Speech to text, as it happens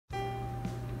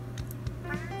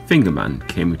Fingerman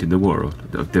came into the world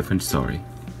of a different story.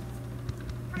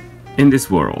 In this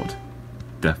world,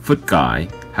 the foot guy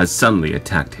has suddenly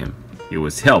attacked him. He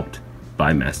was helped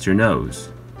by Master Nose,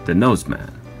 the Nose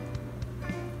Man.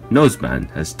 Nose Man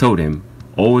has told him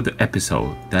all the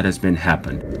episode that has been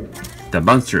happened. The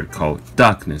monster called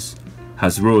Darkness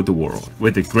has ruled the world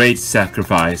with the great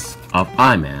sacrifice of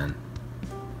Eye Man.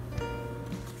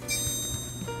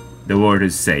 The world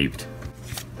is saved.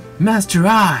 Master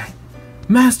Eye!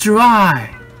 Master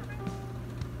Eye!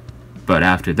 But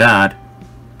after that,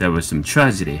 there was some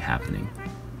tragedy happening.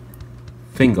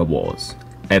 Finger Wars,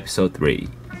 Episode 3.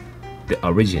 The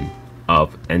Origin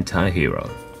of Anti-Hero.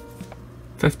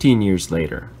 15 years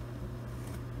later.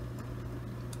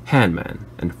 Handman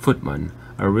and Footman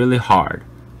are really hard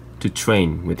to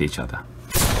train with each other.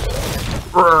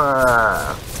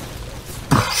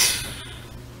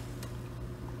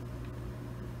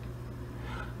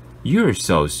 You're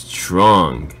so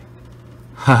strong.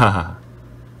 Haha.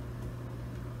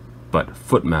 But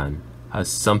Footman has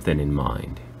something in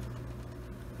mind.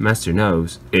 Master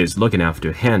Nose is looking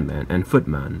after Handman and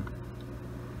Footman.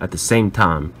 At the same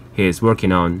time, he is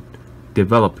working on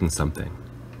developing something.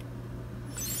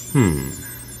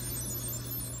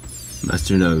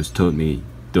 Master Nose told me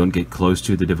don't get close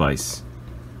to the device.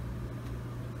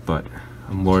 But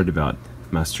I'm worried about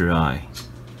Master Eye.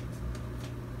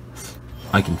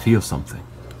 I can feel something.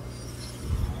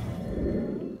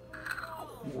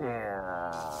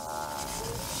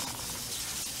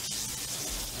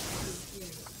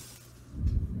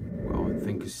 Well, I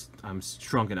think I'm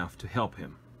strong enough to help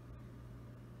him.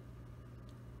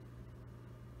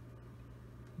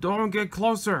 Don't get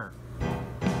closer!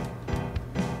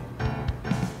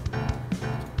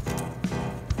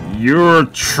 You're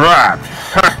trapped!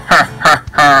 Ha ha ha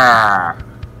ha!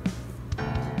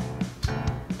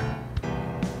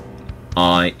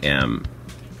 I am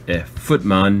a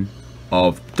Footman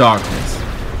of Darkness.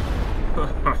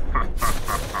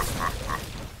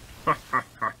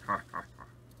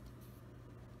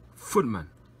 Footman,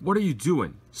 what are you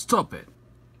doing? Stop it!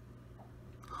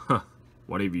 Huh,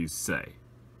 whatever you say.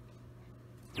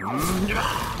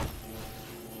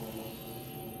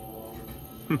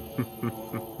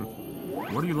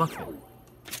 What are you laughing?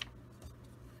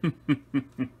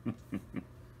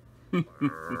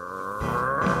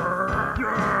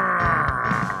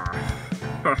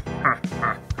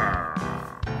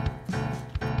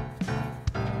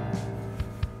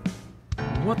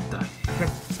 What the heck?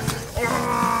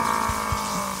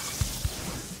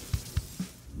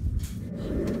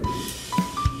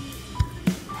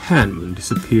 Handman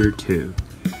disappeared too.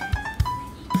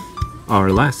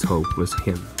 Our last hope was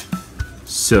him.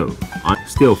 So, I'm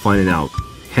still finding out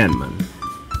Handman.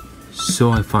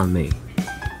 So I found me.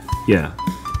 Yeah.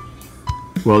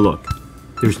 Well look,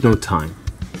 there's no time.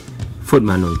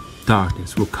 Footman of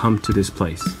Darkness will come to this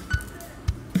place.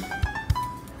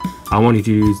 I want you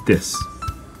to use this.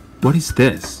 What is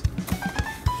this?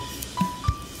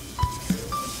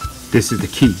 This is the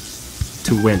key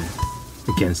to win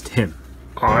against him.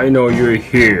 I know you're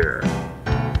here.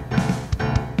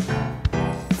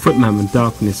 Footman of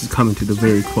Darkness is coming to the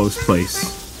very close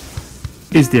place.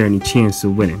 Is there any chance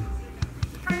of winning?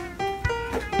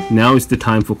 Now is the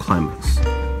time for climax.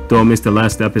 Don't miss the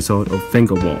last episode of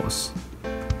Finger Wars.